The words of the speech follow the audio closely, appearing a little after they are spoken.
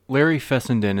Larry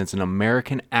Fessenden is an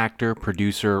American actor,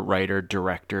 producer, writer,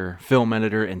 director, film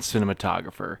editor, and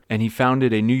cinematographer, and he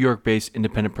founded a New York-based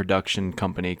independent production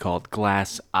company called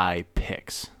Glass Eye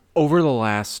Pix. Over the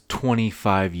last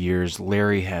 25 years,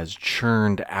 Larry has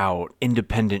churned out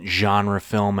independent genre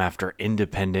film after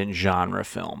independent genre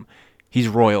film. He's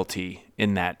royalty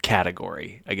in that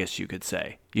category, I guess you could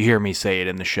say. You hear me say it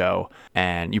in the show,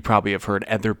 and you probably have heard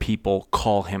other people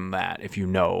call him that if you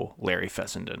know Larry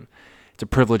Fessenden. It's a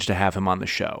privilege to have him on the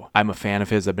show. I'm a fan of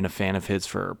his. I've been a fan of his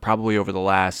for probably over the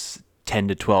last 10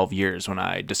 to 12 years when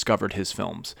I discovered his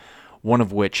films. One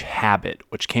of which, Habit,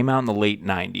 which came out in the late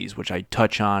 90s, which I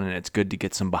touch on, and it's good to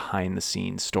get some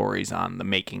behind-the-scenes stories on the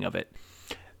making of it.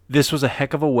 This was a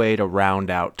heck of a way to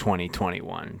round out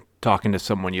 2021, talking to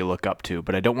someone you look up to,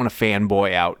 but I don't want to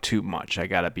fanboy out too much. I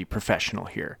gotta be professional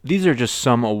here. These are just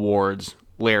some awards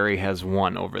Larry has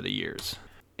won over the years.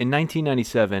 In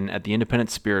 1997, at the Independent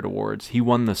Spirit Awards, he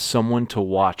won the Someone to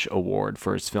Watch award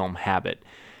for his film Habit.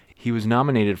 He was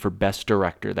nominated for Best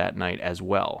Director that night as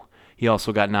well. He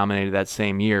also got nominated that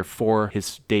same year for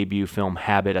his debut film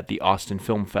Habit at the Austin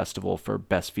Film Festival for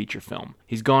Best Feature Film.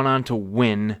 He's gone on to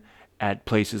win at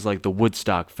places like the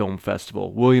Woodstock Film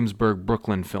Festival, Williamsburg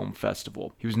Brooklyn Film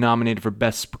Festival. He was nominated for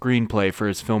Best Screenplay for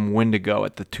his film Wendigo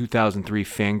at the 2003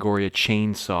 Fangoria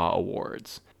Chainsaw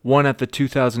Awards. Won at the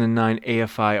 2009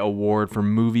 AFI Award for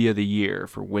Movie of the Year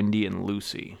for Wendy and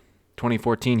Lucy.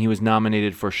 2014, he was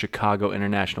nominated for Chicago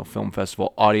International Film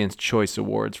Festival Audience Choice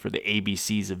Awards for the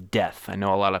ABCs of Death. I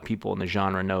know a lot of people in the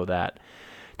genre know that.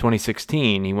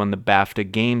 2016, he won the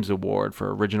BAFTA Games Award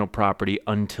for Original Property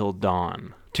Until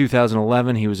Dawn.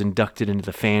 2011, he was inducted into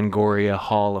the Fangoria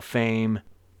Hall of Fame.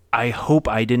 I hope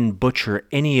I didn't butcher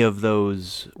any of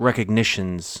those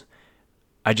recognitions.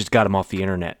 I just got them off the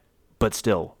internet. But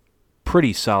still,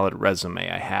 pretty solid resume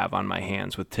I have on my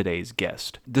hands with today's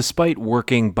guest. Despite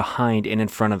working behind and in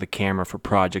front of the camera for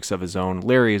projects of his own,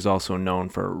 Larry is also known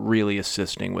for really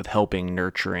assisting with helping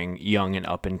nurturing young and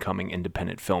up-and-coming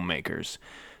independent filmmakers.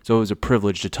 So it was a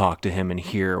privilege to talk to him and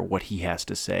hear what he has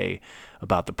to say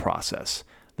about the process.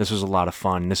 This was a lot of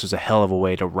fun. This was a hell of a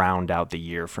way to round out the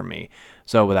year for me.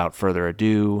 So without further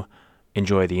ado,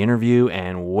 enjoy the interview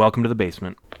and welcome to the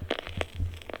basement.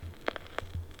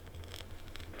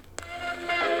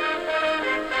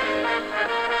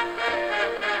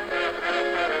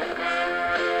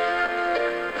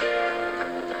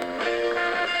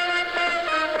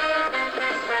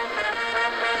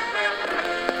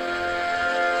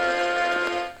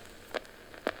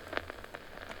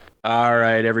 All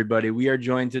right, everybody. We are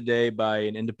joined today by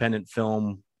an independent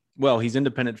film. Well, he's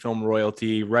independent film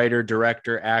royalty, writer,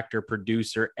 director, actor,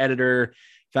 producer, editor,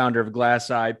 founder of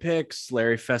Glass Eye Pix,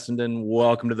 Larry Fessenden.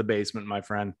 Welcome to the basement, my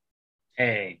friend.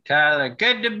 Hey, Tyler,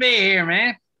 good to be here,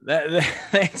 man.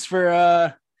 Thank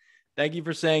you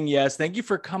for saying yes. Thank you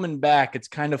for coming back. It's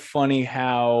kind of funny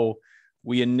how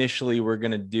we initially were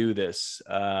going to do this.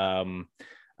 I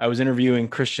was interviewing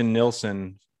Christian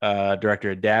Nilsson,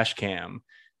 director of Dashcam.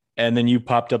 And then you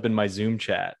popped up in my Zoom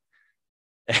chat.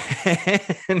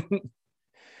 and,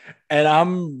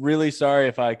 I'm really sorry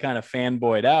if I kind of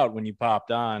fanboyed out when you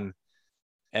popped on.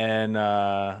 And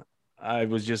I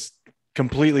was just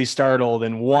completely startled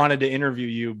and wanted to interview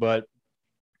you, but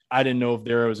I didn't know if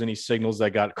there was any signals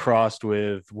that got crossed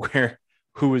with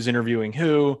who was interviewing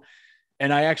who.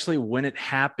 And I actually, when it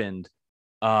happened,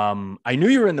 I knew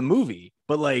you were in the movie,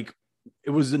 but like,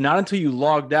 it was not until you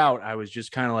logged out, I was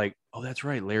just kind of like, oh, that's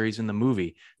right, Larry's in the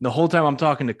movie. And the whole time I'm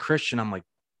talking to Christian, I'm like,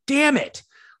 damn it.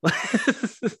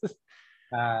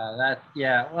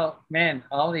 Well, man,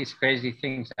 all these crazy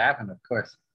things happen, of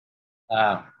course.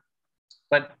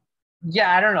 But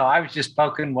yeah, I don't know. I was just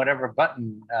poking whatever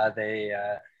button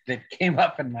that came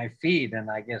up in my feed,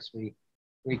 and I guess we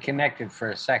connected for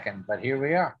a second. But here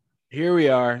we are. Here we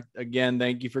are again.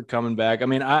 Thank you for coming back. I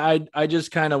mean, I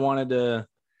just kind of wanted to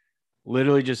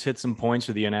literally just hit some points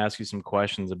with you and ask you some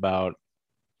questions about,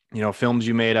 films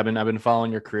you made. I've been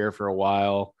following your career for a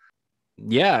while.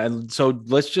 Yeah. So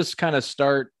let's just kind of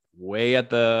start way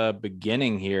at the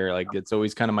beginning here. Like, it's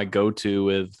always kind of my go-to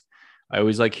with, I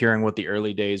always like hearing what the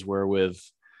early days were with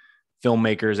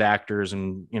filmmakers, actors,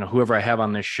 and, whoever I have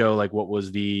on this show, like what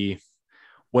did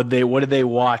they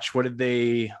watch? What did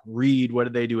they read? What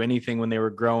did they do? Anything when they were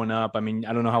growing up? I mean,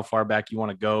 I don't know how far back you want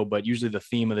to go, but usually the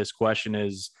theme of this question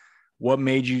is, what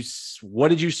did you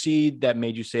see that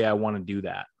made you say, I want to do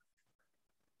that?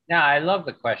 Now, I love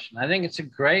the question. I think it's a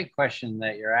great question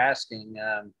that you're asking.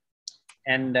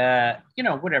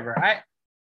 Whatever. I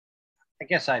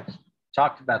guess I've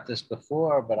talked about this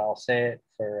before, but I'll say it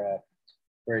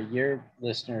for your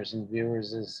listeners and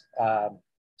viewers is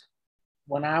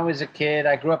when I was a kid,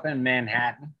 I grew up in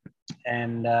Manhattan,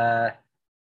 and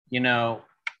you know,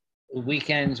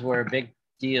 weekends were a big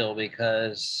deal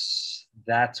because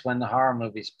that's when the horror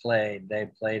movies played. They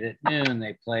played at noon,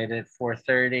 they played at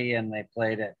 4:30, and they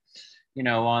played at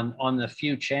on the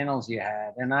few channels you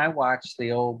had. And I watched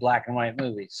the old black and white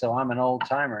movies, so I'm an old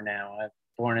timer now. I'm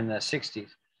born in the '60s,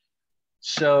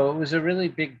 so it was a really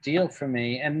big deal for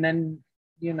me. And then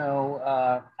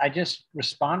I just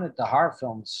responded to horror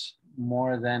films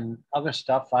more than other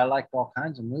stuff. I liked all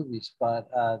kinds of movies, but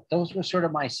those were sort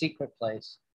of my secret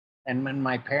place. And when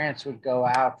my parents would go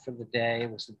out for the day,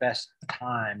 it was the best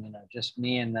time, just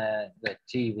me and the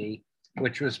TV,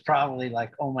 which was probably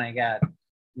like, oh my God,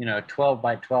 12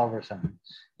 by 12 or something.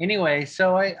 Anyway,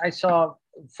 so I saw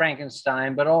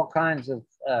Frankenstein, but all kinds of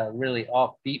really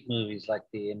offbeat movies like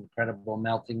The Incredible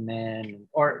Melting Man,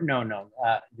 or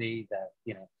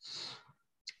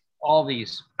all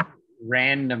these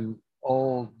random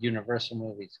old Universal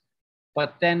movies.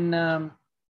 But then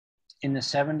in the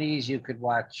 '70s, you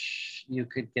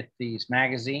could get these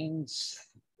magazines,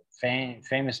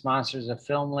 Famous Monsters of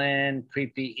Filmland,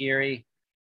 Creepy Eerie,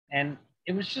 and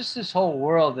it was just this whole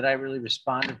world that I really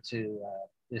responded to,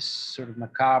 this sort of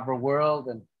macabre world.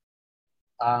 And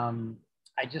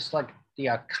I just like the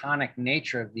iconic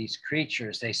nature of these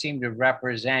creatures. They seem to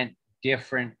represent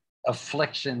different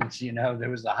afflictions. There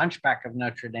was the Hunchback of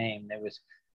Notre Dame, there was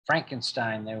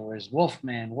Frankenstein, there was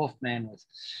Wolfman. Wolfman was,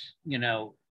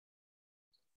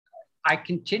 I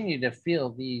continue to feel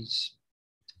these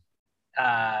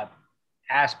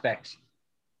aspects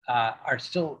are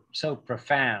still so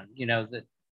profound,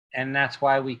 and that's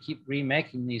why we keep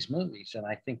remaking these movies. And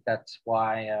I think that's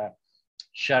why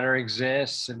Shudder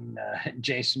exists, and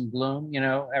Jason Blum.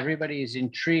 Everybody is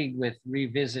intrigued with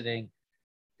revisiting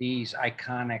these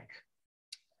iconic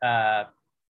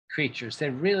creatures.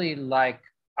 They're really like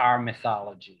our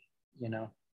mythology.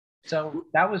 So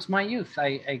that was my youth.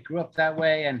 I grew up that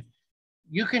way, and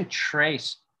you can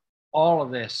trace all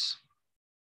of this.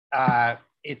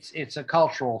 It's a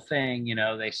cultural thing.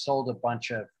 They sold a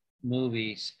bunch of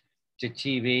movies to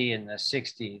TV in the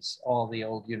 '60s, all the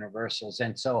old Universals,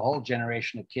 and so a whole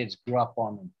generation of kids grew up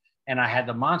on them. And I had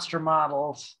the monster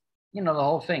models, the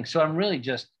whole thing. So I'm really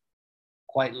just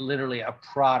quite literally a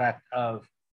product of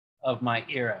my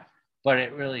era, but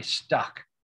it really stuck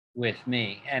with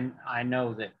me. And I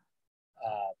know that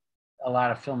a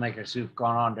lot of filmmakers who've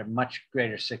gone on to much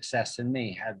greater success than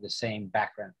me had the same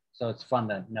background. So it's fun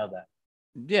to know that.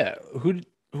 Yeah.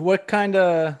 What kind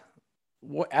of,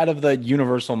 what out of the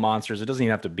Universal monsters, it doesn't even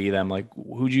have to be them. Like,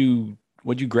 would you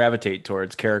gravitate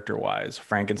towards character wise?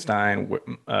 Frankenstein,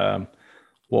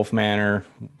 Wolfman, or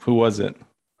who was it?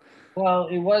 Well,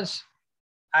 it was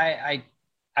I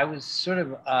I was sort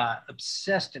of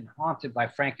obsessed and haunted by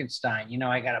Frankenstein.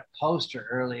 I got a poster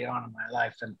early on in my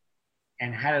life,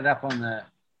 and had it up on the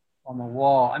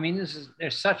wall. I mean,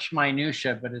 there's such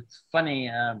minutia, but it's funny.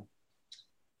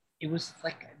 It was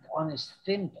like on this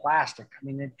thin plastic. I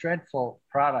mean, a dreadful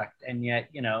product, and yet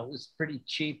it was pretty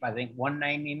cheap. I think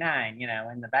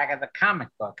 $1.99. In the back of the comic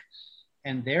book,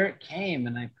 and there it came,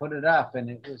 and I put it up, and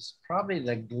it was probably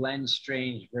the Glenn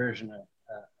Strange version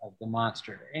of the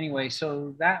monster. Anyway,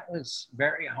 so that was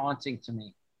very haunting to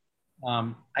me.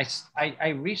 I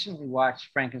recently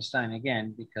watched Frankenstein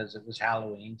again because it was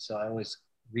Halloween, so I always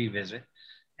revisit.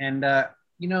 And the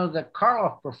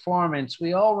Karloff performance,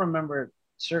 we all remember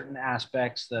certain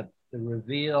aspects, the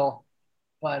reveal,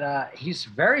 but he's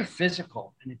very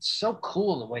physical, and it's so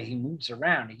cool the way he moves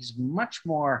around. He's much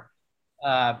more.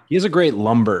 He has a great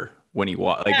lumber when he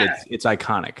walks. Like Yeah, it's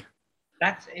iconic.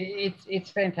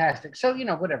 it's fantastic. So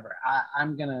whatever.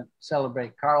 I'm gonna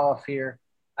celebrate Karloff here.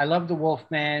 I love the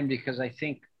Wolfman because I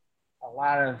think a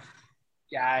lot of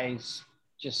guys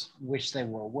just wish they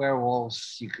were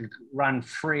werewolves. You could run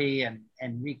free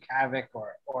and wreak havoc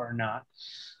or not.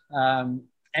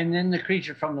 And then the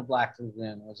creature from the Black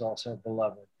Lagoon was also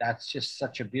beloved. That's just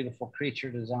such a beautiful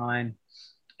creature design.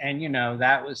 And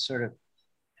that was sort of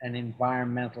an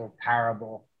environmental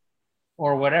parable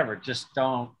or whatever. Just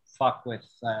don't fuck with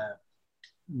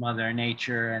Mother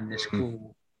Nature and this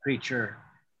cool creature.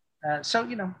 So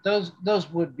those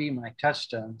would be my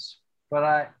touchstones. But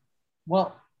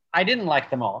I didn't like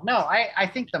them all. No, I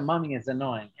think the Mummy is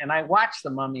annoying, and I watched the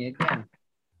Mummy again.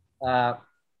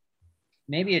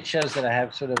 Maybe it shows that I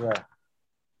have sort of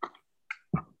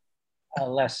a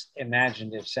less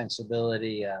imaginative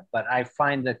sensibility, but I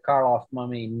find the Karloff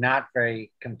Mummy not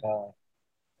very compelling.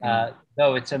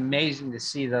 Though it's amazing to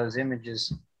see those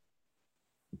images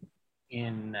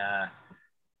in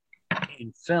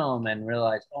film and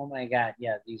realize, oh my God,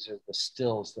 yeah, these are the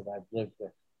stills that I've lived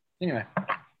with. Anyway.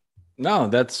 No,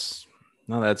 that's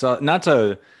not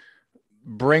to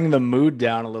bring the mood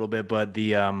down a little bit, but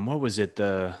the what was it?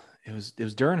 It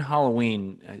was during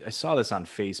Halloween. I saw this on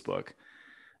Facebook.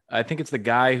 I think it's the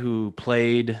guy who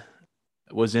played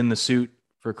was in the suit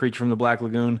for Creature from the Black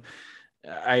Lagoon.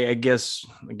 I guess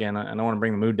again, I don't want to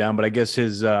bring the mood down, but I guess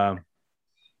his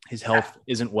health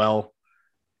isn't well,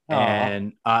 Oh,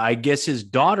 and I guess his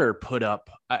daughter put up.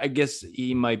 I guess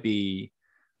he might be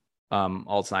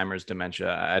Alzheimer's,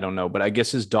 dementia. I don't know, but I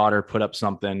guess his daughter put up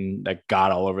something that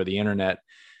got all over the internet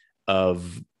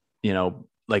of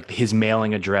like his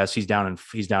mailing address. He's down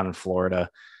in Florida,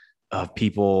 of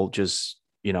people just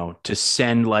to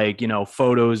send like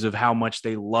photos of how much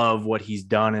they love what he's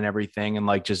done and everything, and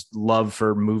like just love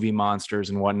for movie monsters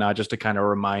and whatnot, just to kind of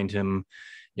remind him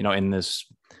in this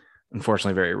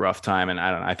unfortunately very rough time. And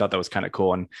I don't know, I thought that was kind of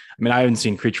cool. And I mean, I haven't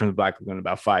seen Creature from the Black Lagoon in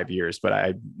about 5 years, but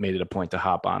I made it a point to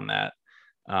hop on that.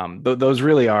 Those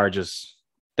really are just,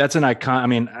 that's an icon. I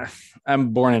mean,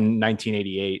 I'm born in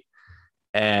 1988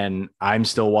 and I'm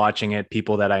still watching it.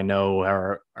 People that I know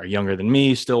are younger than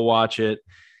me still watch it.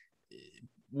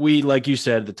 We, like you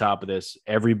said at the top of this,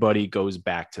 everybody goes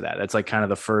back to that. That's like kind of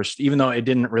the first, even though it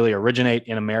didn't really originate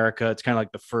in America, it's kind of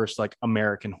like the first like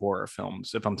American horror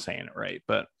films, if I'm saying it right.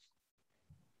 But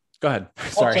go ahead.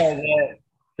 also Sorry.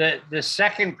 the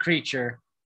second creature,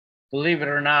 believe it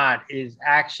or not, is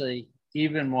actually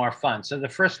even more fun. So the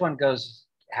first one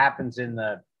happens in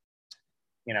the,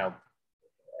 you know,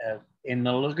 in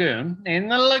the lagoon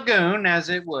as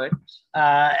it would,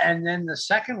 and then the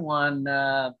second one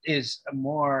is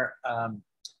more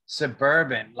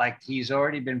suburban. Like he's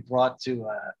already been brought to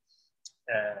a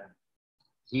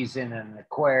he's in an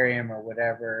aquarium or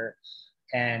whatever,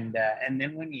 and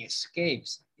then when he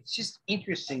escapes, it's just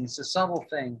interesting. It's a subtle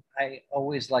thing. I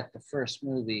always like the first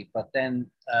movie, but then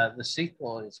the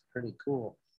sequel is pretty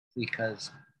cool because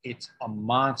it's a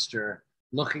monster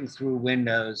looking through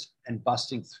windows and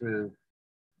busting through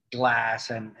glass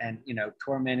and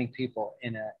tormenting people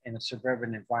in a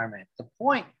suburban environment. The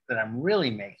point that I'm really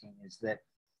making is that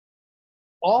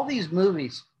all these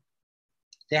movies,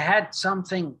 they had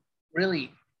something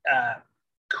really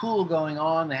cool going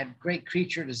on. They had great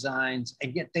creature designs,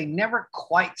 and yet they never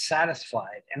quite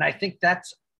satisfied. And I think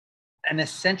that's an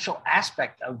essential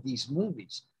aspect of these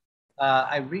movies.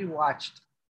 I rewatched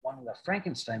one of the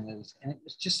Frankenstein movies, and it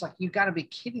was just like, you got to be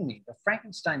kidding me. The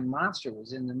Frankenstein monster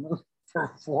was in the movie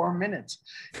for 4 minutes.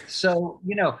 So,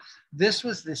 this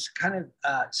was this kind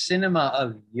of cinema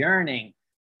of yearning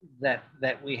that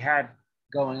we had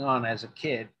going on as a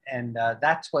kid. And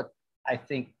that's what I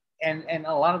think. And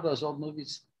a lot of those old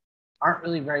movies aren't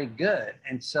really very good.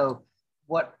 And so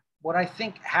what I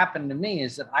think happened to me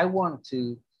is that I wanted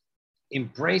to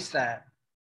embrace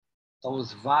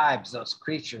those vibes, those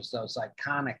creatures, those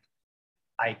iconic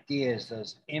ideas,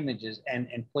 those images, and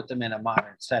put them in a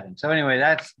modern setting. So anyway,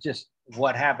 that's just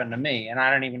what happened to me. And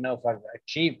I don't even know if I've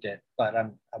achieved it, but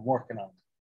I'm working on it.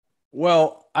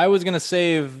 Well, I was going to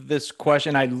save this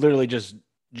question. I literally just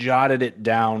jotted it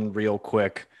down real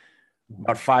quick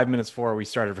about 5 minutes before we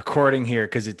started recording here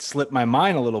because it slipped my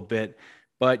mind a little bit.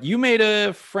 But you made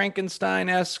a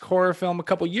Frankenstein-esque horror film a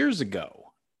couple years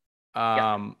ago.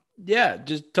 Yeah. Yeah,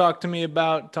 just talk to me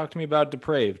about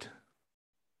Depraved.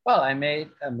 Well, I made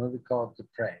a movie called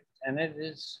Depraved, and it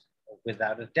is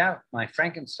without a doubt my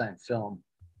Frankenstein film.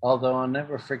 Although I'll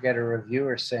never forget a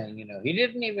reviewer saying, he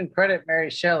didn't even credit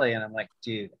Mary Shelley, and I'm like,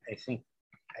 dude, I think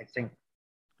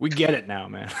We get it now,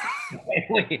 man.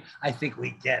 I think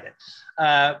we get it.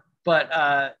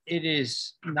 But it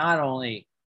is not only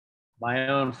my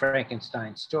own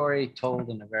Frankenstein story told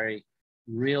in a very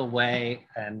real way,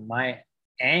 and my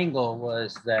angle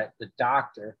was that the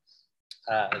doctor,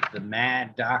 the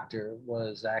mad doctor,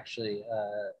 was actually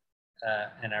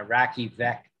an Iraqi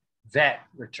vet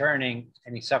returning,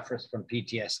 and he suffers from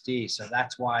PTSD. So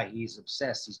that's why he's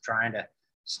obsessed. He's trying to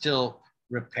still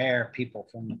repair people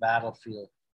from the battlefield.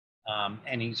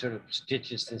 And he sort of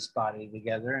stitches this body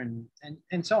together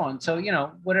and so on. So,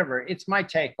 whatever. It's my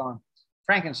take on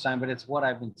Frankenstein, but it's what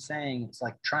I've been saying. It's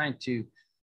like trying to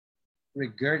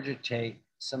regurgitate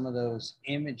some of those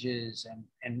images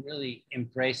and really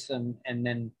embrace them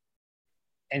and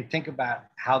think about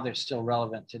how they're still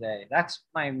relevant today. That's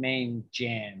my main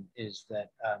jam, is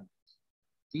that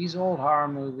these old horror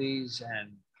movies and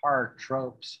horror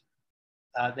tropes,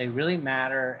 they really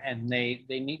matter, and they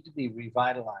need to be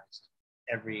revitalized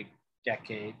every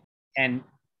decade. And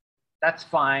that's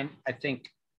fine. I think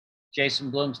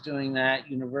Jason Blum's doing that.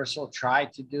 Universal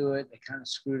tried to do it. They kind of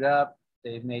screwed up.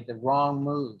 They made the wrong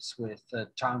moves with the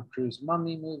Tom Cruise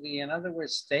Mummy movie. In other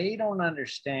words, they don't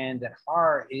understand that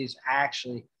horror is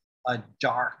actually a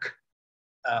dark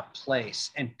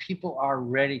place, and people are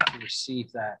ready to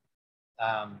receive that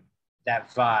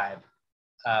vibe.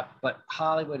 But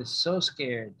Hollywood is so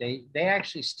scared; they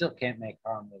actually still can't make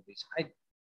horror movies.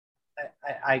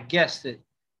 I guess that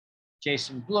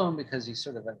Jason Blum, because he's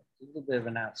sort of a little bit of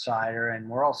an outsider, and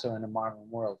we're also in a modern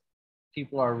world,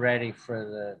 people are ready for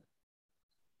the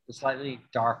slightly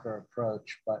darker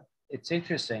approach. But it's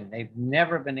interesting; they've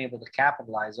never been able to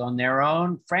capitalize on their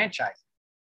own franchise,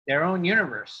 their own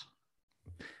universe.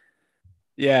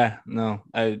 Yeah, no,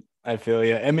 I feel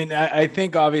you. I mean, I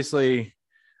think obviously,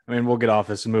 I mean, we'll get off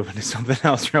this and move into something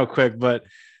else real quick, but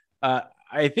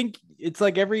I think it's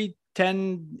like every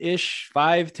 10-ish,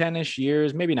 5, 10-ish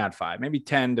years, maybe not 5, maybe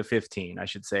 10 to 15, I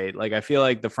should say. Like, I feel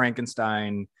like the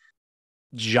Frankenstein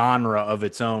genre of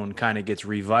its own kind of gets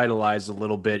revitalized a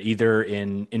little bit, either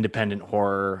in independent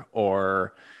horror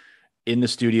or in the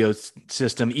studio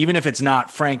system, even if it's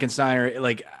not Frankenstein. Or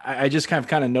like, I just kind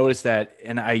of noticed that.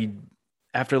 And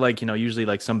after, like, usually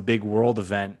like some big world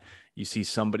event, you see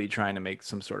somebody trying to make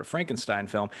some sort of Frankenstein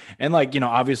film. And like,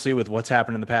 obviously with what's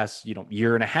happened in the past,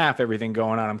 year and a half, everything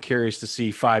going on, I'm curious to see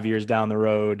 5 years down the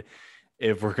road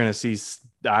if we're going to see,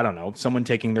 I don't know, someone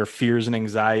taking their fears and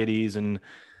anxieties and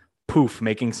poof,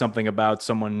 making something about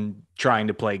someone trying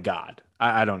to play God.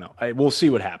 I don't know. We'll see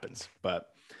what happens, but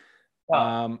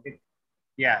Well,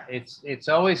 yeah, it's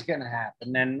always going to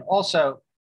happen. And also,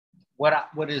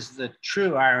 what is the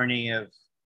true irony of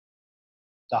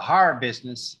the horror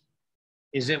business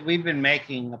is that we've been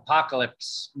making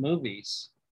apocalypse movies.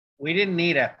 We didn't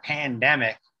need a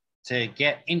pandemic to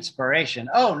get inspiration.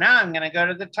 Oh, now I'm going to go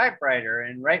to the typewriter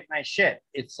and write my shit.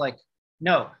 It's like,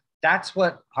 no, that's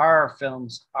what horror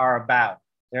films are about.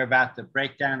 They're about the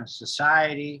breakdown of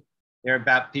society. They're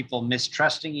about people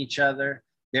mistrusting each other.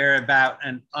 They're about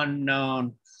an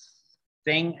unknown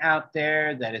thing out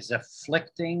there that is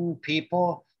afflicting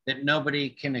people that nobody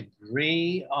can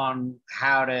agree on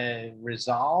how to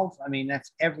resolve. I mean,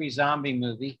 that's every zombie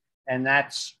movie, and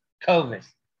that's COVID.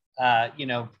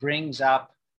 Brings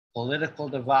up political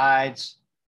divides,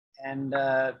 and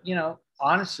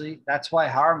honestly, that's why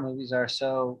horror movies are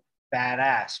so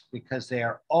badass, because they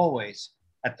are always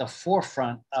at the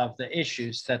forefront of the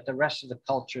issues that the rest of the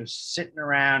culture is sitting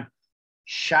around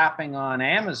shopping on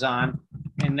Amazon,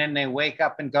 and then they wake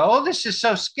up and go, "Oh, this is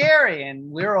so scary," and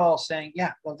we're all saying,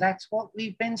 "Yeah, well, that's what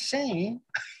we've been saying."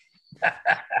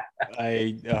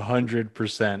 I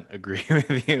 100% agree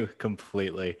with you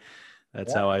completely.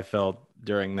 That's how I felt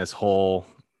during this whole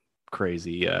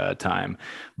crazy time.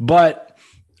 But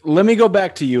let me go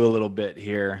back to you a little bit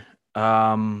here.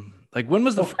 Like, when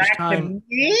was the first time?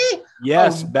 Me?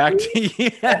 Yes, back to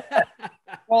you.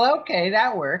 Well, okay,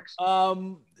 that works.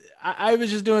 I was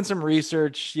just doing some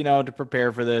research, to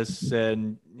prepare for this,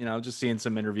 and just seeing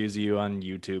some interviews of you on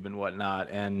YouTube and whatnot.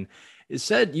 And you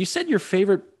said your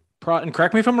favorite and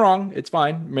correct me if I'm wrong, it's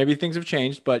fine. Maybe things have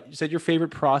changed, but you said your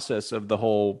favorite process of the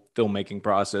whole filmmaking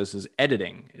process is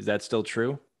editing. Is that still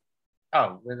true?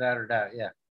 Oh, without a doubt, yeah.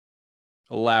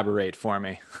 Elaborate for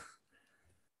me.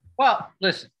 Well,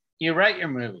 listen, you write your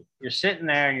movie. You're sitting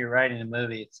there and you're writing the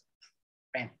movie. It's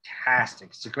fantastic.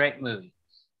 It's a great movie.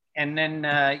 And then,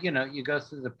 you go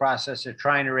through the process of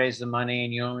trying to raise the money,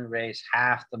 and you only raise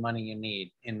half the money you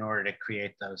need in order to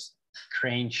create those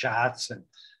crane shots and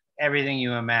everything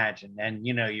you imagine. And,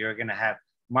 you're going to have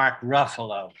Mark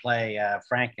Ruffalo play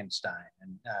Frankenstein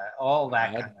and all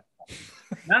that kind of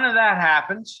stuff. None of that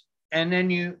happens. And then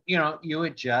you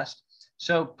adjust.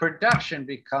 So production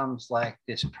becomes like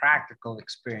this practical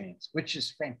experience, which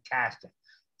is fantastic.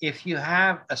 If you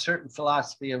have a certain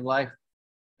philosophy of life,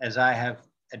 as I have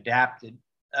adapted,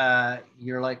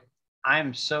 you're like,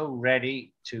 I'm so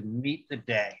ready to meet the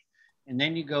day. And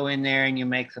then you go in there and you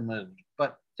make the movie.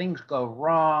 But things go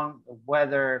wrong, the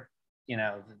weather,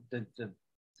 the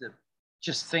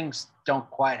just things don't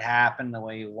quite happen the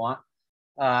way you want.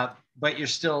 But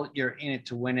you're in it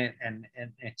to win it, and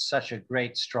it's such a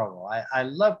great struggle. I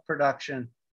love production,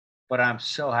 but I'm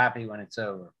so happy when it's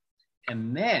over.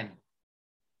 And then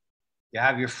you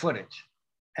have your footage.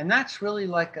 And that's really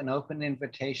like an open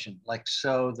invitation. Like,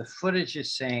 so the footage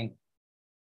is saying,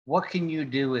 what can you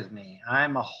do with me?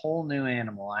 I'm a whole new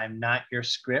animal. I'm not your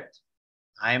script.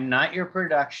 I'm not your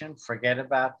production. Forget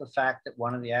about the fact that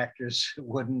one of the actors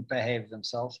wouldn't behave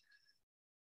themselves.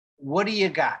 What do you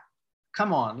got?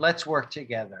 Come on, let's work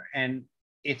together. And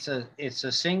it's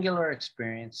a singular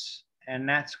experience. And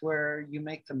that's where you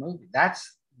make the movie.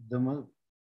 That's the movie.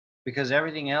 Because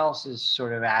everything else is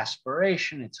sort of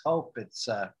aspiration, it's hope, it's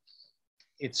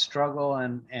struggle,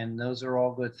 and those are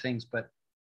all good things, but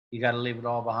you got to leave it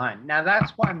all behind. Now,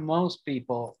 that's why most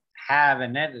people have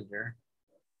an editor,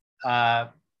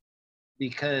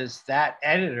 because that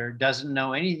editor doesn't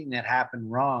know anything that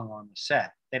happened wrong on the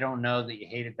set. They don't know that you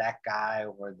hated that guy,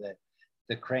 or that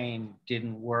the crane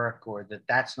didn't work, or that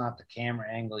that's not the camera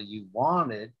angle you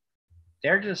wanted.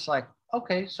 They're just like,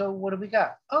 okay, so what do we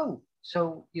got? Oh,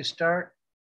 so you start,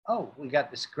 oh, we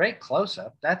got this great close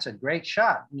up. That's a great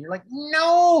shot. And you're like,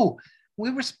 no,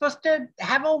 we were supposed to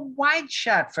have a wide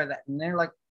shot for that. And they're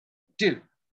like, dude,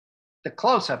 the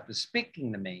close up is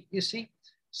speaking to me, you see?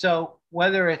 So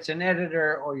whether it's an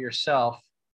editor or yourself,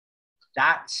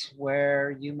 that's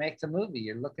where you make the movie.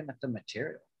 You're looking at the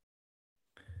material.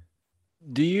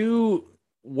 Do you,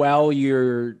 while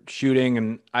you're shooting,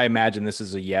 and I imagine this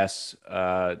is a yes,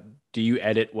 do you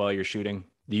edit while you're shooting?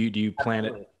 Do you plan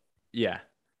it? Yeah.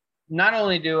 Not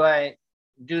only do I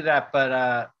do that, but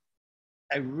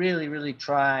I really, really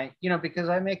try, because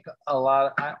I make a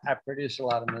lot, I produce a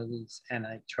lot of movies, and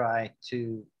I try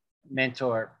to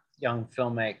mentor young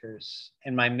filmmakers.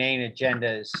 And my main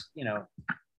agenda is,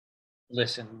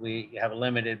 listen, we have a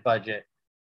limited budget,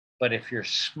 but if you're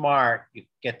smart, you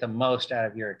get the most out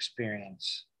of your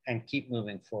experience and keep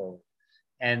moving forward.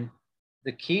 And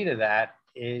the key to that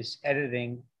is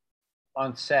editing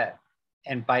on set.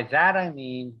 And by that, I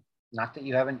mean, not that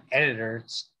you have an editor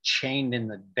it's chained in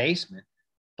the basement,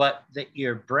 but that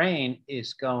your brain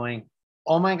is going,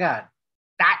 oh my God,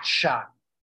 that shot,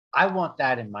 I want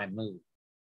that in my movie.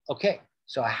 Okay,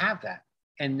 so I have that.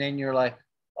 And then you're like,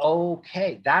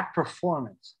 okay, that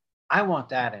performance, I want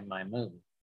that in my movie.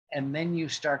 And then you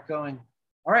start going,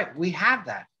 all right, we have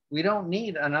that. We don't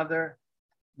need another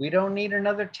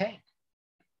take.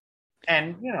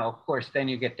 And, of course, then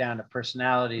you get down to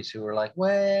personalities who are like,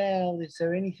 well, is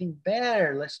there anything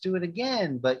better? Let's do it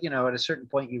again. But, at a certain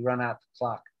point, you run out the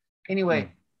clock.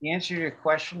 Anyway, the answer to your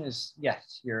question is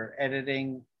yes, you're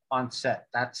editing on set.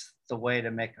 That's the way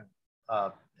to make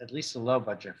at least a low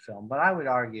budget film. But I would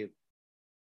argue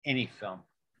any film.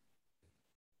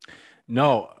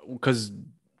 No, because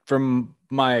from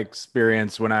my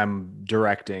experience when I'm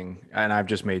directing, and I've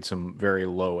just made some very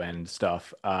low end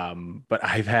stuff, but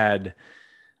I've had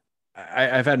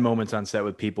moments on set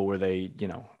with people where they,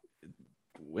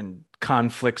 when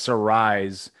conflicts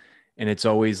arise, and it's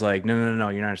always like, no, you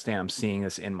don't understand. I'm seeing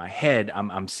this in my head.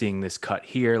 I'm seeing this cut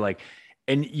here, like,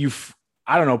 and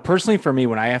I don't know. Personally, for me,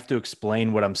 when I have to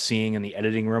explain what I'm seeing in the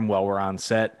editing room while we're on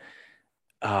set,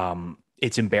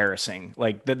 it's embarrassing.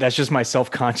 Like that's just my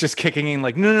self-conscious kicking in.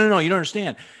 Like, no, you don't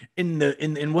understand.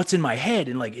 In what's in my head,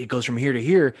 and like it goes from here to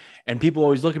here, and people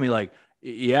always look at me like,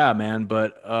 yeah, man,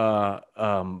 but I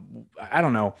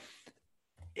don't know.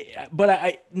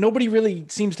 But nobody really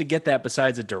seems to get that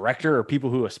besides a director or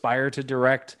people who aspire to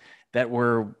direct. That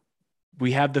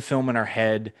we have the film in our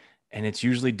head, and it's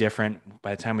usually different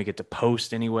by the time we get to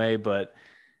post anyway. But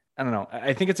I don't know.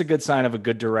 I think it's a good sign of a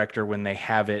good director when they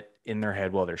have it in their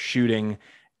head while they're shooting,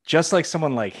 just like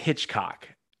someone like Hitchcock,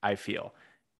 I feel.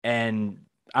 And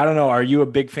I don't know. Are you a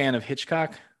big fan of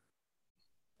Hitchcock?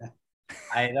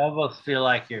 I almost feel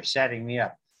like you're setting me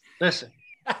up. Listen,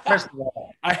 first of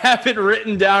all, I have it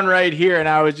written down right here, and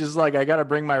I was just like, I got to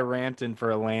bring my rant in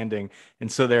for a landing.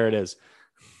 And so there it is.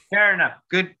 Fair enough.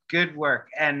 Good work.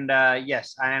 And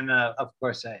yes, I am, of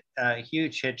course, a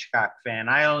huge Hitchcock fan.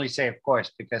 I only say, of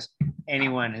course, because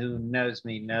anyone who knows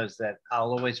me knows that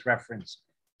I'll always reference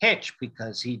Hitch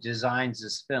because he designs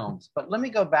his films. But let me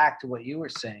go back to what you were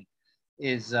saying.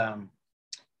 Is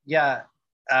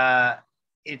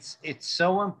it's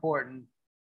so important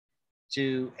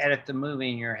to edit the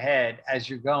movie in your head as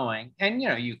you're going, and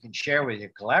you can share with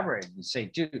your collaborator and say,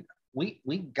 dude,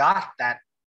 we got that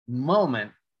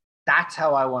moment. That's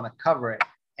how I want to cover it.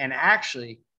 And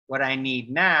actually, what I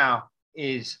need now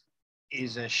is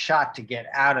a shot to get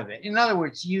out of it. In other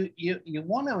words, you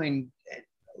want to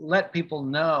let people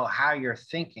know how you're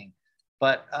thinking.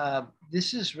 But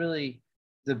this is really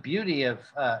the beauty of,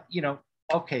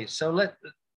 okay, so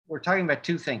we're talking about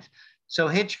two things. So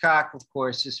Hitchcock, of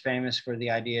course, is famous for the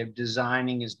idea of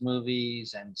designing his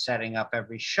movies and setting up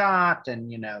every shot. And,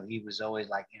 he was always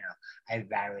like, I'm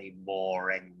very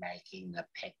boring making the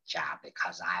picture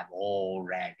because I've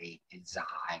already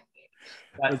designed it.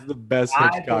 But that's the best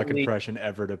Hitchcock impression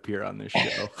ever to appear on this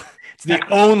show. It's the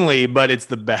only, but it's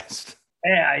the best.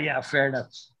 Yeah, fair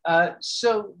enough.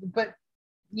 But,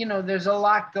 there's a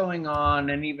lot going on.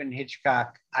 And even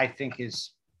Hitchcock, I think,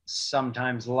 is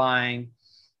sometimes lying.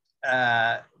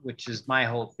 Which is my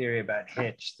whole theory about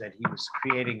Hitch, that he was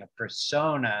creating a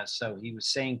persona. So he was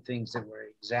saying things that were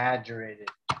exaggerated.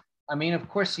 I mean, of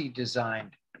course, he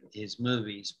designed his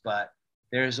movies, but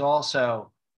there's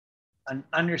also an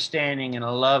understanding and a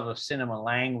love of cinema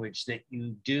language that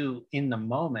you do in the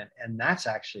moment. And that's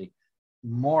actually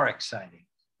more exciting.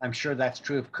 I'm sure that's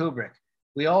true of Kubrick.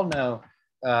 We all know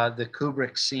the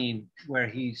Kubrick scene where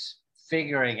he's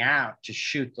figuring out to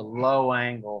shoot the low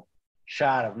angle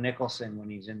shot of Nicholson when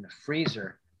he's in the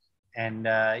freezer. And,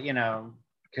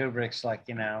 Kubrick's like,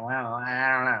 well,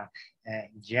 I don't know,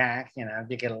 Jack, you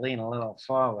got to lean a little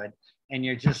forward. And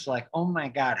you're just like, oh my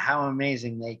God, how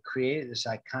amazing they created this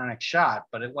iconic shot,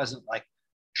 but it wasn't like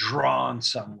drawn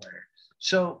somewhere.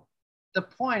 So the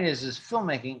point is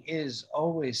filmmaking is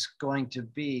always going to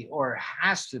be, or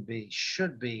has to be,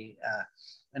 should be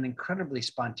an incredibly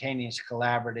spontaneous,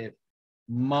 collaborative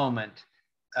moment,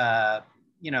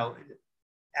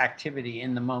 activity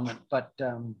in the moment.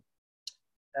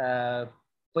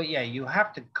 But yeah, you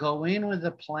have to go in with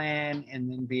a plan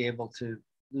and then be able to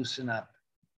loosen up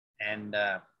and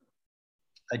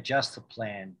adjust the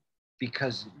plan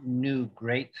because new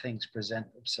great things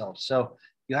present themselves. So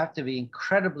you have to be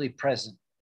incredibly present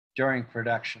during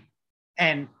production.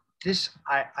 And this,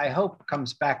 I hope,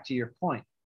 comes back to your point.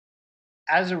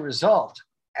 As a result,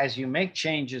 as you make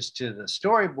changes to the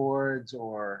storyboards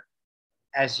or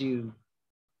as you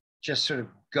just sort of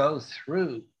go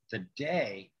through the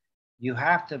day, you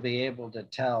have to be able to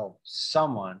tell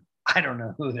someone, I don't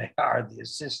know who they are, the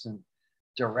assistant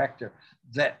director,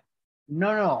 that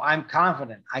no, I'm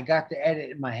confident. I got the edit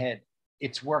in my head.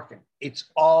 It's working. It's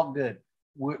all good.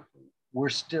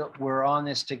 We're on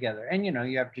this together. And,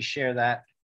 you have to share that.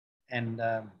 And,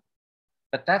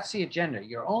 but that's the agenda.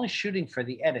 You're only shooting for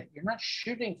the edit. You're not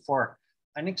shooting for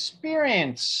an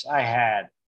experience I had.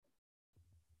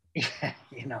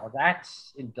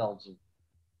 That's indulgent.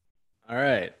 All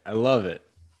right. I love it.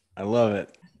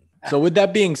 So with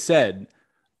that being said,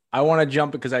 I want to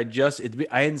jump because I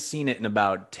hadn't seen it in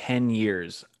about 10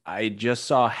 years. I just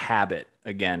saw Habit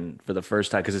again for the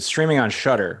first time because it's streaming on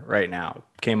Shudder right now.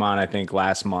 Came on, I think,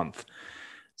 last month.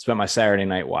 Spent my Saturday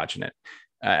night watching it.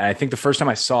 I think the first time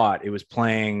I saw it, it was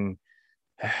playing.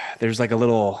 It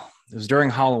was during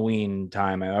Halloween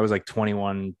time. I was like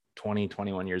 21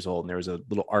 years old. And there was a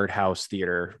little art house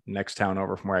theater next town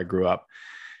over from where I grew up.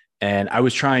 And I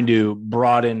was trying to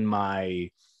broaden my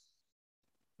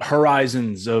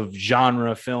horizons of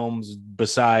genre films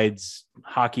besides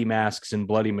hockey masks and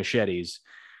bloody machetes,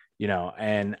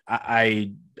 and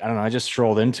I don't know, I just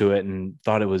strolled into it and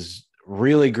thought it was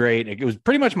really great. It was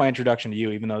pretty much my introduction to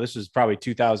you, even though this was probably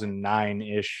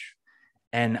 2009-ish.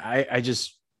 And I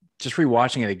just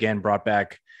rewatching it again brought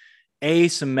back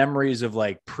some memories of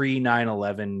like pre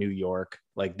 9/11 New York,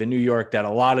 like the New York that a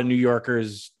lot of New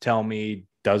Yorkers tell me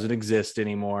doesn't exist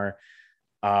anymore.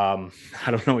 I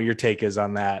don't know what your take is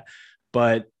on that,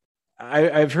 but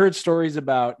I've heard stories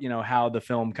about, how the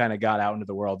film kind of got out into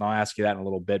the world. And I'll ask you that in a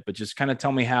little bit, but just kind of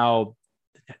tell me how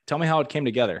it came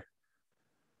together.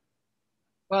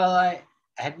 Well, I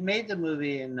had made the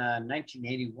movie in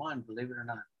 1981, believe it or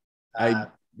not.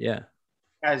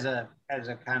 As a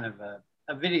kind of a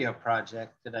video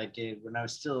project that I did when I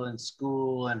was still in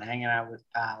school and hanging out with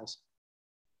pals.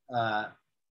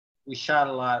 We shot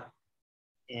a lot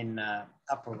in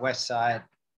Upper West Side,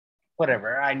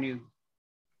 whatever. I knew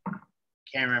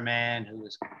cameraman who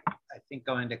was, I think,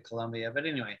 going to Columbia. But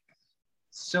anyway,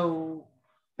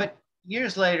 but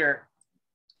years later,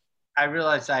 I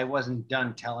realized I wasn't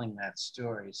done telling that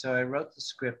story. So I wrote the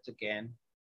script again.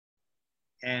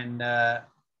 And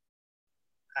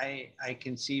I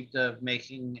conceived of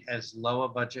making as low a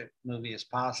budget movie as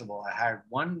possible. I hired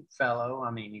one fellow.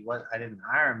 I didn't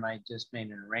hire him. I just made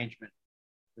an arrangement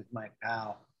with my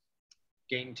pal,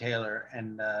 Dayton Taylor,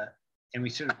 and we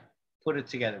sort of put it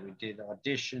together. We did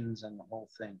auditions and the whole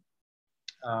thing.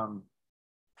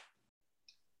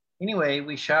 Anyway,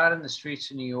 we shot in the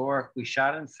streets of New York. We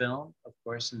shot in film, of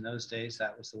course. In those days,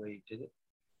 that was the way you did it.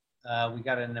 We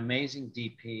got an amazing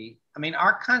DP.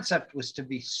 Our concept was to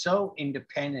be so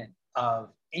independent of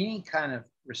any kind of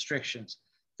restrictions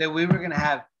that we were going to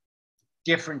have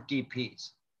different DPs.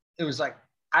 It was like,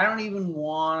 I don't even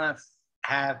want to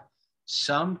have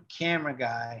some camera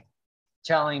guy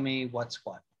telling me what's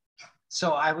what.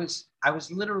 So I was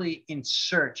literally in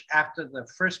search after the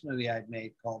first movie I'd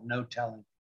made called No Telling.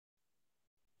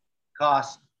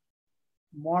 Cost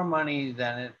more money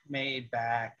than it made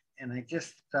back. And I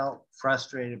just felt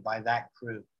frustrated by that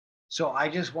crew. So I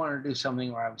just wanted to do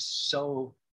something where I was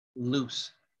so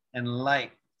loose and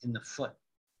light in the foot.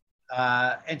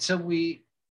 And so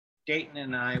Dayton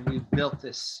and I, we built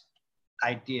this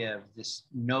idea of this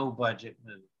no budget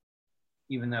movie,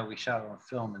 even though we shot on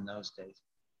film in those days.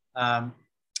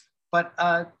 But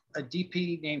a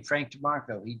DP named Frank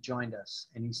DeMarco, he joined us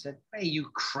and he said, "Hey, you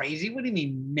crazy? What do you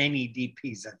mean many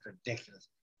DPs? That's ridiculous."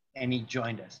 And he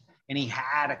joined us and he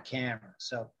had a camera.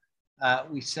 So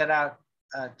we set out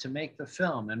to make the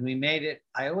film. And we made it,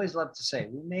 I always love to say,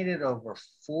 we made it over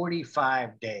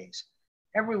 45 days.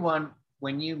 Everyone,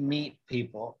 when you meet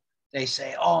people, they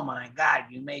say, oh my God,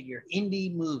 you made your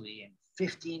indie movie in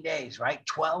 15 days, right?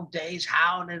 12 days.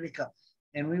 How did it go?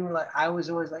 And we were like, I was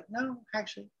always like, no,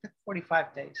 actually, it took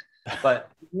 45 days.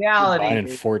 But reality Mine in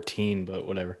is, 14, but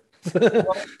whatever.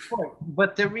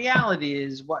 but the reality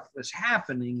is, what was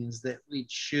happening is that we'd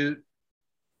shoot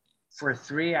for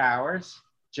 3 hours,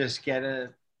 just get a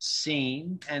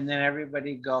scene, and then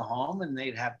everybody go home and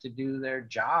they'd have to do their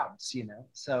jobs, you know.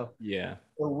 So Yeah.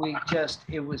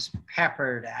 it was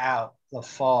peppered out the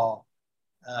fall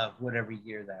of whatever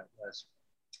year that was.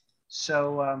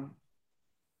 So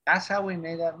that's how we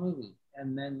made that movie.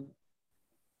 And then,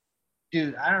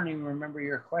 dude, I don't even remember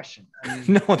your question. I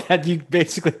mean, No, that you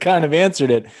basically kind of answered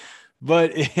it,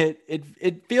 but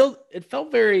it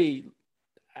felt very,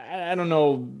 I don't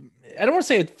know, I don't want to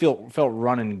say it felt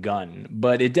run and gun,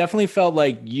 but it definitely felt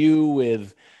like you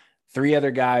with three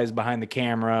other guys behind the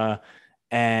camera,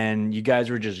 and you guys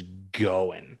were just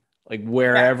going like yeah,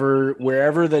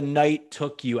 wherever the night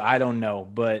took you. I don't know,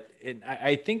 but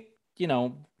I think, you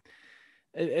know,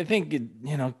 I think,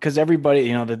 you know, because everybody,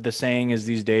 you know, the saying is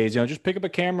these days, you know, just pick up a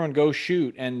camera and go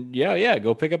shoot. And yeah,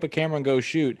 go pick up a camera and go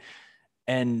shoot.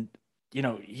 And, you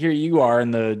know, here you are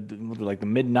in like the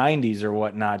mid 90s or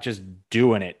whatnot, just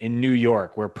doing it in New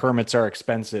York where permits are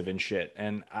expensive and shit.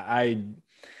 And I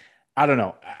don't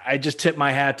know. I just tip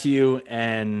my hat to you.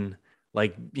 And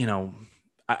like, you know,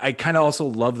 I kind of also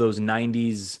love those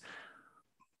 90s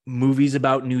movies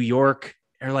about New York,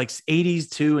 or like 80s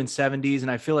too and 70s.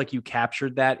 And I feel like you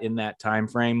captured that in that time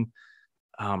frame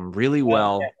really yeah.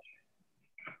 well.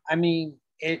 I mean,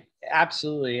 it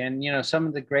absolutely. And, you know, some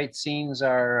of the great scenes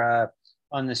are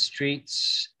on the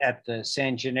streets at the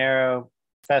San Gennaro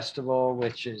Festival,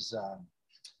 which is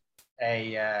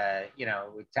you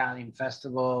know, Italian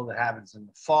festival that happens in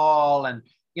the fall. And,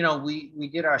 you know, we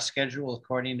did our schedule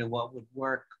according to what would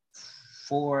work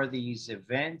for these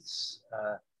events,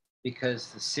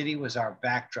 because the city was our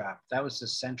backdrop. That was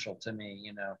essential to me,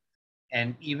 you know.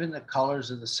 And even the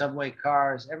colors of the subway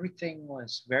cars, everything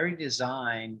was very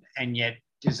designed, and yet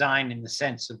designed in the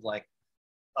sense of like,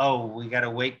 oh, we got to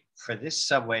wait for this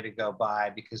subway to go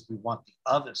by because we want the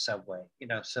other subway, you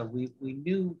know. So we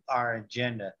knew our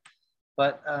agenda.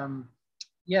 But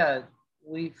yeah,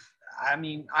 I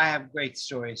mean, I have great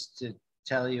stories to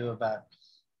tell you about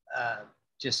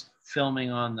just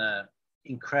filming on the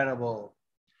incredible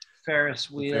Ferris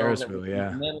The wheel Ferris that was wheel, in the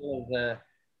yeah. middle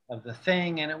of the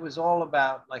thing. And it was all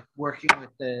about like working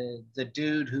with the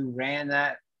dude who ran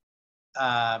that,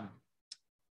 um,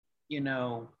 you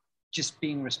know, just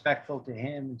being respectful to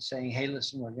him and saying, hey,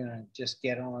 listen, we're going to just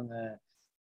get on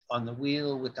the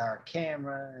wheel with our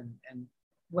camera and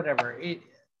whatever.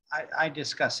 I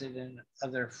discuss it in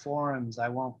other forums. I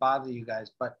won't bother you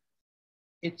guys, but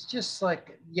it's just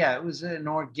like, yeah, it was an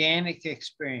organic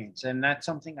experience. And that's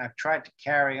something I've tried to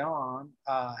carry on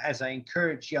as I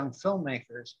encourage young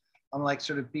filmmakers. I'm like,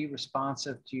 sort of be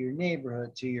responsive to your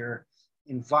neighborhood, to your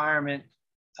environment.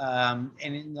 And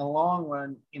in the long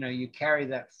run, you know, you carry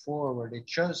that forward. It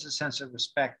shows a sense of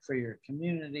respect for your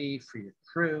community, for your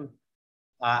crew.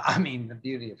 I mean, the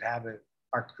beauty of Habit,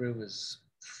 our crew is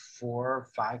 4 or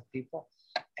 5 people.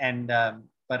 And,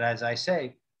 but as I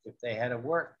say, if they had to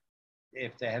work,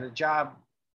 if they had a job,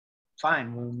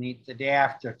 fine, we'll meet the day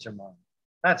after tomorrow.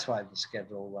 That's why the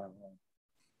schedule went on.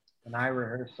 And I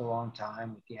rehearsed a long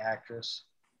time with the actress.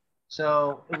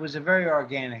 So it was a very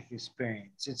organic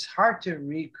experience. It's hard to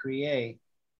recreate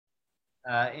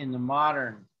in the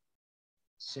modern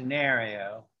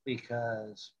scenario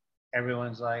because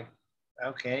everyone's like,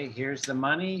 okay, here's the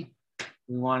money.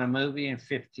 We want a movie in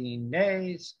 15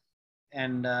 days.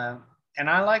 And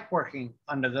I like working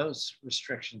under those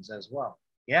restrictions as well.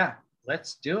 Yeah,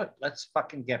 let's do it. Let's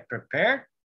fucking get prepared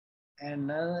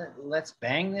and let's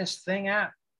bang this thing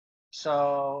out.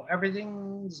 So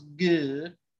everything's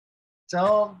good. It's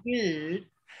all good.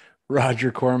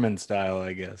 Roger Corman style,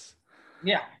 I guess.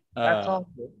 Yeah, that's Uh, all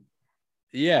good.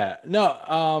 yeah, no,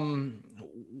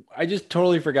 I just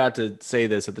totally forgot to say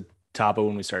this at the top of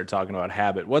when we started talking about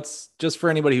Habit. What's, just for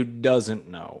anybody who doesn't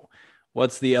know,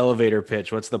 what's the elevator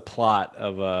pitch? What's the plot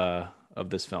of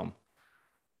this film?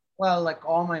 Well, like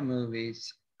all my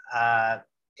movies, uh,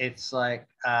 it's like,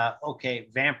 okay,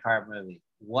 vampire movie.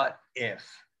 What if?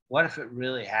 What if it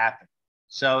really happened?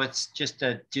 So it's just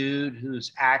a dude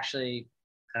who's actually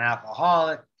an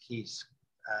alcoholic. He's,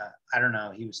 I don't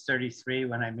know, he was 33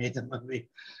 when I made the movie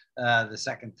the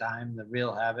second time, The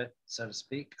Real Habit, so to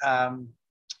speak.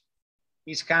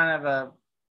 He's kind of a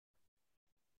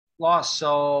lost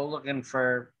soul looking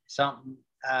for something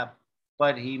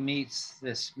but he meets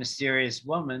this mysterious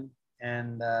woman,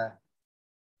 and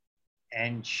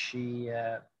and she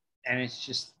and it's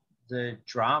just the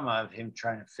drama of him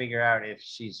trying to figure out if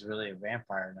she's really a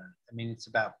vampire or not. I mean, it's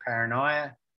about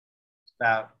paranoia, it's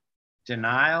about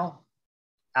denial,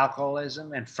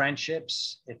 alcoholism, and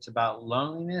friendships. It's about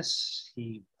loneliness.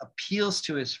 He appeals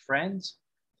to his friends.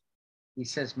 He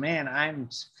says, man, I'm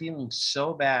feeling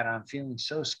so bad. I'm feeling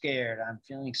so scared. I'm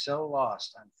feeling so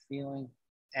lost. I'm feeling,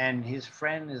 and his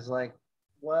friend is like,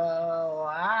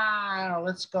 well,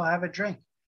 let's go have a drink.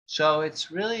 So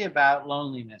it's really about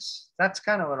loneliness. That's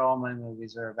kind of what all my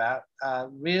movies are about.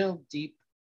 Real deep,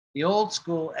 the old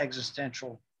school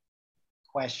existential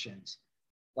questions.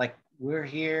 Like, we're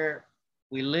here,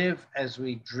 we live as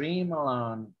we dream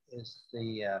alone is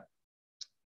the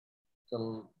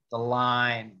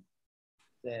line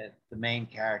that the main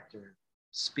character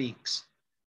speaks,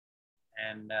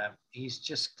 and he's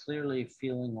just clearly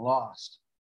feeling lost.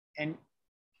 And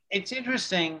it's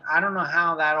interesting. I don't know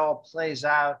how that all plays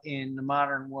out in the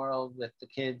modern world with the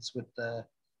kids, with the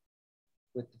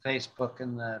Facebook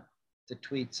and the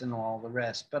tweets and all the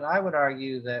rest. But I would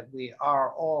argue that we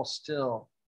are all still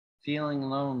feeling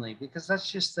lonely because that's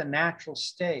just the natural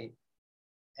state.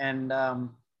 And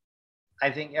I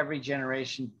think every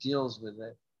generation deals with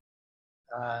it.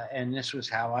 And this was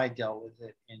how I dealt with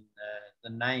it in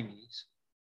the 90s.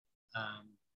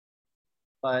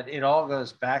 But it all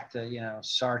goes back to,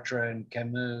 Sartre and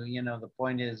Camus. The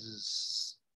point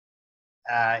is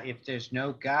if there's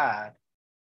no God,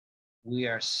 we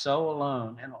are so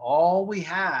alone, and all we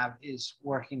have is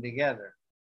working together.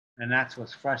 And that's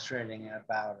what's frustrating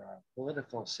about our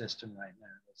political system right now,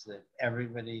 is that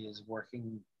everybody is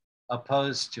working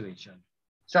opposed to each other.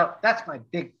 So that's my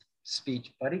big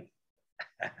speech, buddy.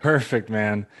 Perfect,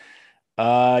 man.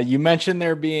 You mentioned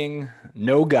there being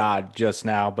no God just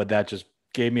now, but that just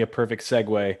gave me a perfect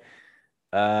segue.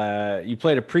 You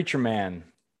played a preacher man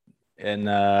in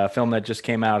a film that just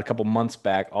came out a couple months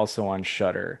back, also on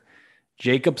Shudder.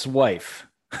 Jacob's Wife.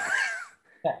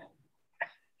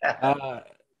 uh,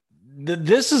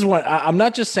 this is what I'm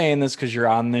not just saying this because you're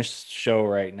on this show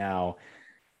right now.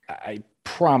 I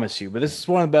promise you, but this is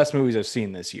one of the best movies I've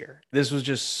seen this year. This was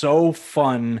just so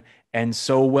fun and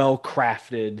so well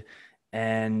crafted,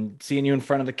 and seeing you in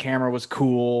front of the camera was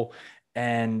cool.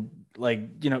 And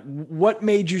what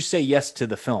made you say yes to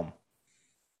the film?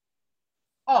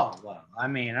 Oh, well, I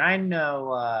mean, I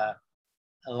know a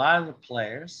lot of the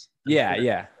players.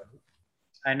 Yeah.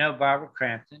 I know Barbara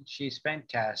Crampton. She's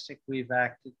fantastic. We've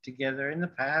acted together in the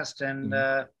past, and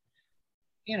not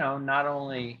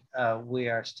only We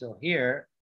Are Still Here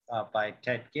by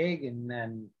Ted Geoghegan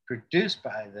and produced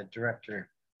by the director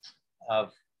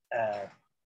of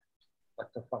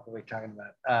what the fuck are we talking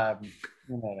about? You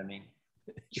know what I mean?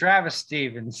 Travis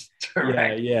Stevens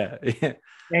directed Yeah.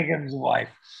 Jacob's Wife.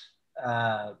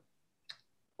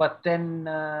 But then,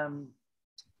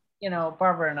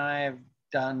 Barbara and I have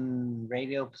done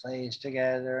radio plays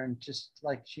together, and just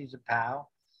like, she's a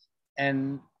pal.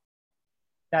 And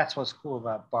that's what's cool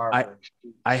about Barbara.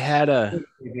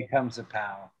 She becomes a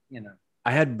pal,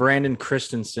 I had Brandon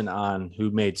Christensen on, who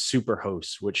made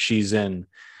Superhost, which she's in.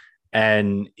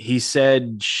 And he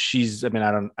said I mean,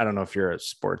 I don't know if you're a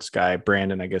sports guy.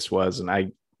 Brandon, I guess, was,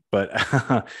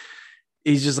 but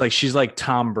he's just like, she's like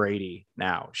Tom Brady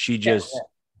now. She just,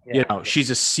 she's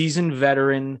a seasoned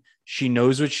veteran. She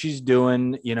knows what she's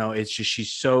doing. It's just,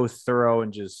 she's so thorough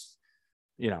and just,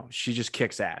 she just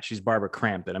kicks ass. She's Barbara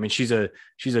Crampton. I mean, she's a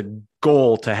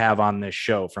goal to have on this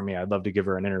show for me. I'd love to give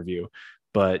her an interview,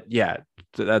 but yeah,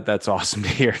 that's awesome to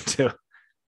hear too.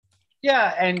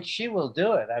 Yeah, and she will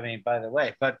do it. I mean, by the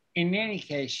way, but in any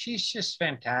case, she's just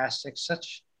fantastic.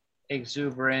 Such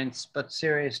exuberance, but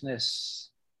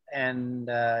seriousness, and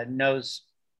knows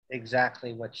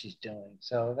exactly what she's doing.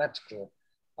 So that's cool.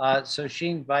 So she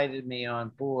invited me on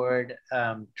board.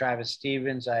 Travis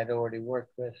Stevens, I had already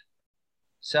worked with.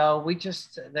 So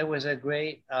there was a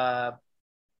great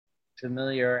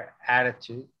familiar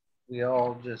attitude. We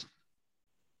all just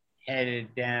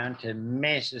headed down to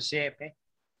Mississippi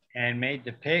and made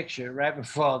the picture right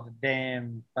before the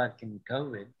damn fucking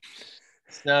COVID.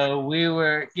 So we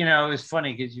were, it was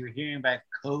funny because you were hearing about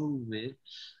COVID,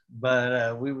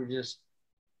 but we were just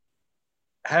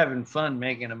having fun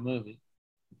making a movie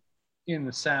in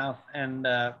the South. And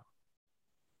I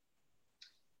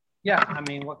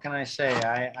mean, what can I say?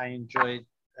 I enjoyed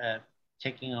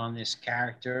taking on this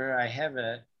character. I have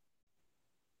a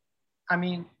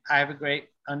great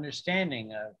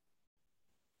understanding of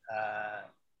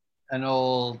an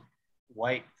old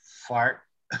white fart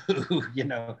who,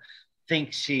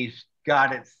 thinks she's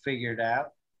got it figured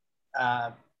out.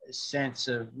 sense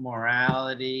of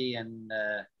morality and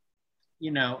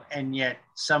and yet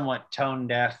somewhat tone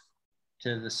deaf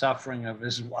to the suffering of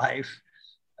his wife.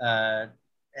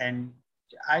 And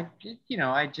I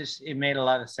just, it made a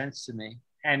lot of sense to me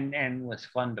and was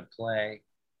fun to play.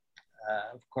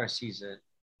 Of course, he's a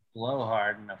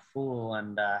blowhard and a fool,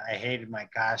 and I hated my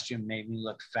costume, made me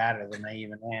look fatter than I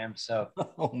even am. So,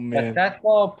 Oh but man. that's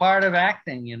all part of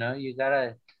acting. You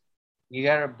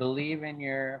gotta believe in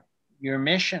your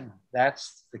mission.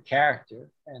 That's the character,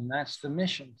 and that's the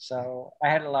mission. So I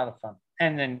had a lot of fun,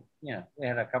 and then we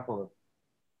had a couple of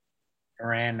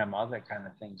random other kind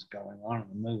of things going on in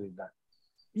the movie, but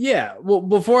Yeah. Well,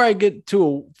 before I get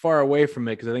too far away from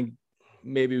it, because I think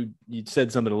maybe you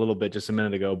said something a little bit just a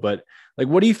minute ago, but like,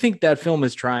 what do you think that film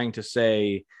is trying to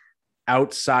say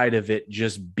outside of it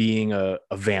just being a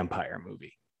vampire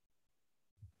movie?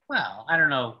 well, I don't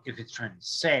know if it's trying to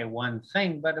say one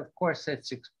thing, but of course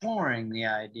it's exploring the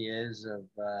ideas of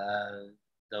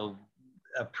the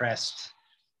oppressed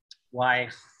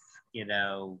wife,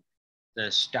 the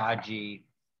stodgy,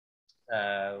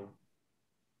 uh,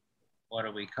 what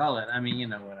do we call it? I mean, you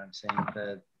know what I'm saying,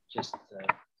 the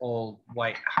old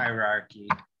white hierarchy,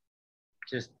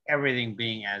 just everything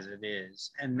being as it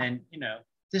is. And then,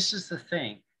 this is the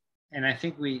thing. And I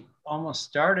think we almost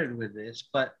started with this,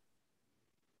 but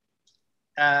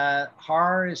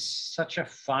horror is such a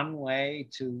fun way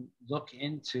to look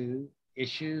into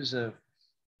issues of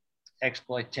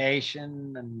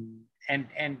exploitation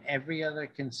and every other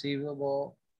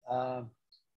conceivable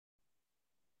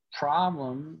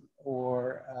problem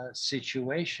or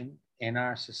situation in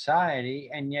our society,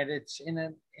 and yet it's in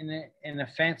a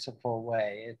fanciful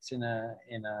way. It's uh,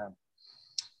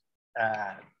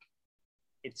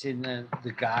 in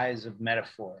the guise of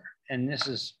metaphor, and this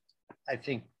is, I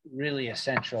think, really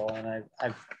essential. And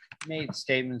I've made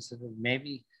statements that are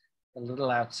maybe a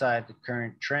little outside the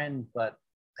current trend, but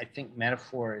I think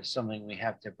metaphor is something we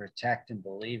have to protect and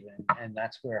believe in, and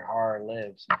that's where horror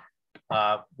lives.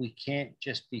 We can't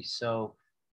just be so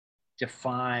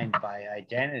defined by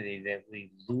identity that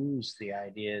we lose the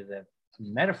idea that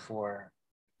metaphor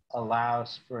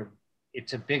allows for,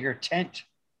 it's a bigger tent.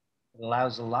 It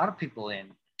allows a lot of people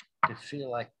in to feel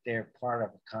like they're part of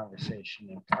a conversation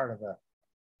and part of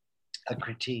a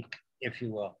critique, if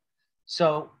you will.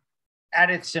 So, at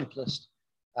its simplest,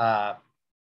 uh,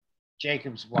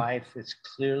 Jacob's wife is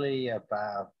clearly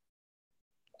about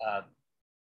uh,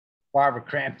 Barbara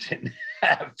Crampton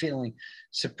feeling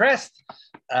suppressed,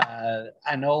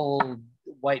 an old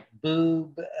white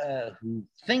boob who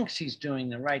thinks he's doing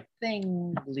the right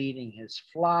thing, leading his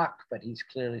flock, but he's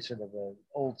clearly sort of an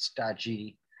old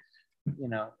stodgy.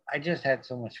 I just had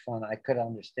so much fun. I could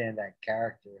understand that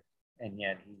character, and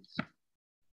yet he's.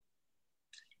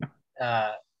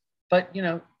 But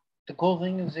the cool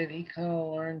thing is that he kind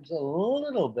of learns a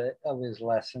little bit of his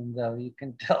lesson, though you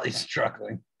can tell he's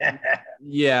struggling.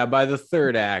 Yeah, by the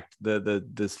third act, the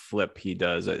this flip he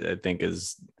does, I think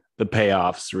is the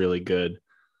payoff's really good.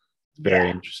 Very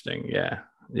interesting. Yeah.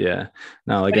 Yeah.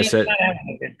 No, like But I he's said, not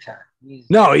having a good time.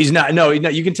 no, he's not. No,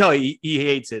 you can tell he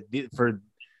hates it for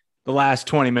the last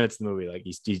 20 minutes of the movie. Like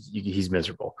he's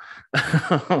miserable.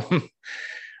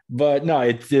 But no,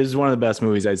 it is one of the best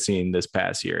movies I'd seen this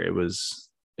past year.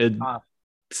 It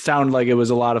sounded like it was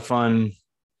a lot of fun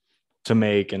to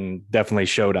make and definitely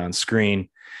showed on screen.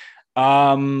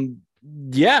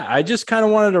 Yeah, I just kind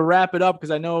of wanted to wrap it up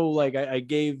because I know like I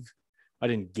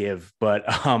didn't give, but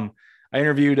I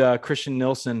interviewed Christian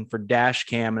Nilsson for Dash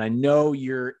Cam, and I know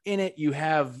you're in it. You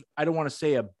have, I don't want to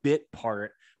say a bit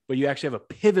part, but you actually have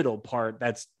a pivotal part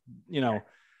that's,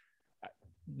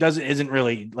 doesn't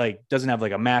have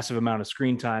like a massive amount of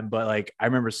screen time, but like I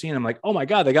remember seeing him like, oh my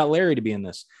God, they got Larry to be in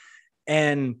this.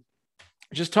 And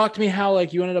just talk to me how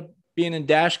like you ended up being in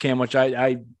Dash Cam, which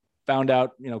I found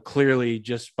out, clearly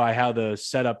just by how the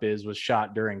setup was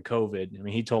shot during COVID. I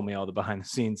mean, he told me all the behind the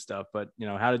scenes stuff, but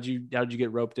how did you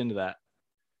get roped into that?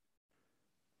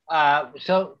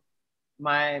 So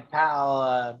my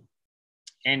pal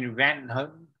Andrew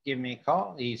Vandenhouten gave me a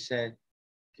call. He said,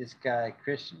 this guy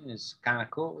Christian is kind of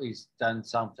cool. He's done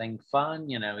something fun.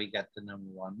 He got the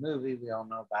 #1 movie. We all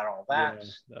know about all that. Yeah,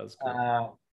 that was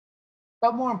cool.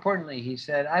 But more importantly, he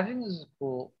said, I think this is a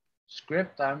cool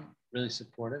script. I'm really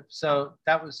supportive. So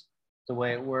that was the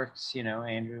way it works.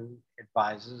 Andrew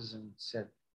advises and said,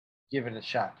 give it a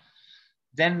shot.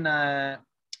 Then I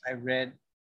read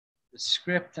the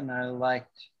script and I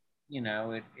liked,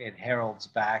 it heralds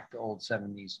back to old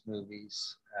 70s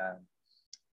movies,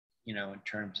 in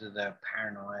terms of the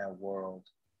paranoia world.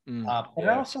 But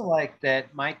I also like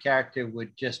that my character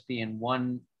would just be in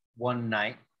one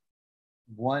night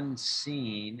one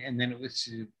scene, and then it was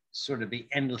to sort of be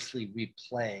endlessly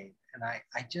replayed. And I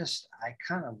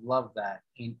kind of love that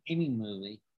in any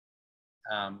movie.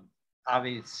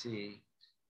 Obviously,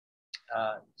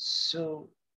 so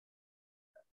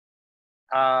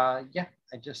yeah,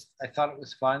 I thought it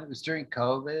was fun. It was during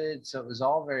COVID, so it was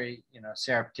all very,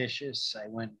 surreptitious. I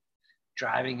went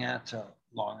driving out to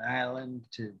Long Island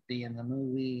to be in the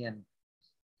movie, and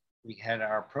we had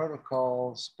our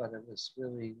protocols, but it was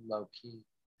really low key.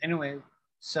 Anyway,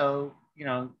 so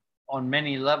on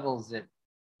many levels,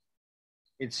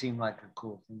 it seemed like a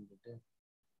cool thing to do,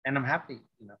 and I'm happy.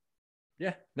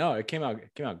 Yeah, no, it came out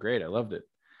great. I loved it.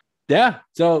 Yeah.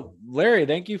 So Larry,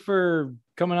 thank you for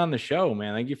coming on the show,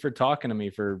 man. Thank you for talking to me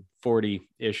for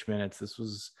 40-ish minutes. This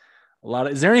was a lot.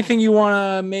 Is there anything you want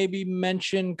to maybe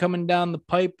mention coming down the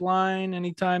pipeline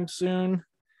anytime soon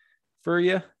for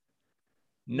you?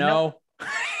 No.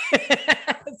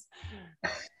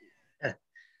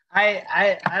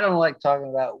 I don't like talking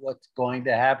about what's going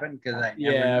to happen because I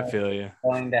never know I feel you.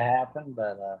 what's going to happen.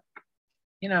 But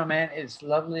man, it's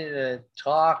lovely to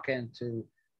talk and to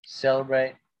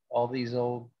celebrate all these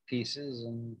old pieces,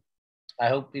 and I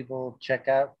hope people check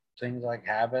out things like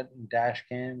Habit and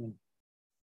Dashcam and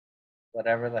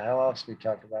whatever the hell else we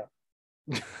talked about.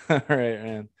 All right,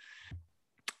 man.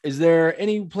 Is there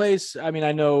any place? I mean,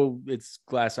 I know it's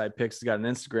Glass Eye Picks got an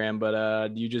Instagram, but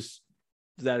is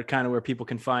that kind of where people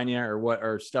can find you, or what,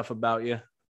 or stuff about you?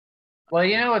 Well,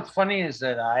 what's funny is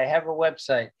that I have a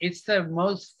website. It's the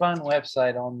most fun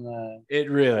website on the. It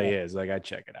really is. Like, I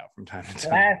check it out from time to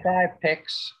time.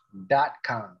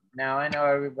 GlassEyePics.com. Now, I know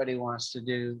everybody wants to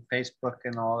do Facebook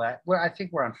and all that. Well, I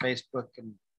think we're on Facebook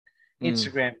and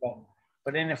Instagram,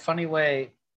 but in a funny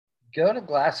way, go to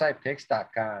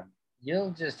GlassEyePics.com.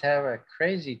 You'll just have a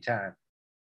crazy time.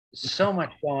 So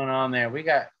much going on there. We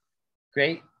got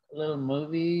great little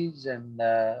movies and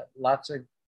lots of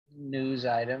news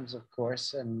items, of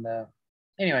course. And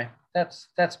anyway,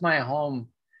 that's my home.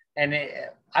 And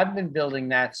I've been building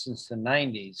that since the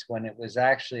 90s, when it was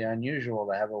actually unusual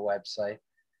to have a website.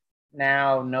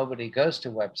 Now nobody goes to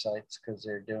websites because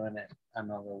they're doing it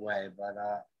another way. But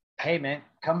hey, man,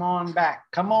 come on back.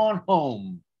 Come on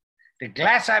home to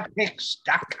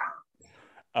GlassEyePics.com.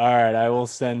 All right, I will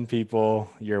send people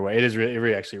your way. It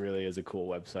actually really is a cool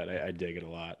website. I dig it a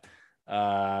lot.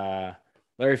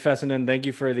 Larry Fessenden, thank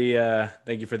you for the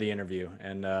interview,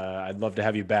 and I'd love to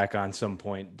have you back on some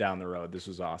point down the road. This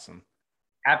was awesome.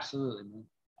 Absolutely, man.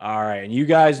 All right, and you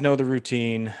guys know the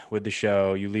routine with the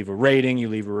show. You leave a rating, you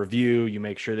leave a review, you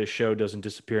make sure this show doesn't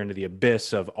disappear into the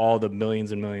abyss of all the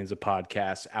millions and millions of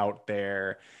podcasts out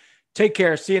there. Take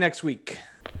care. See you next week.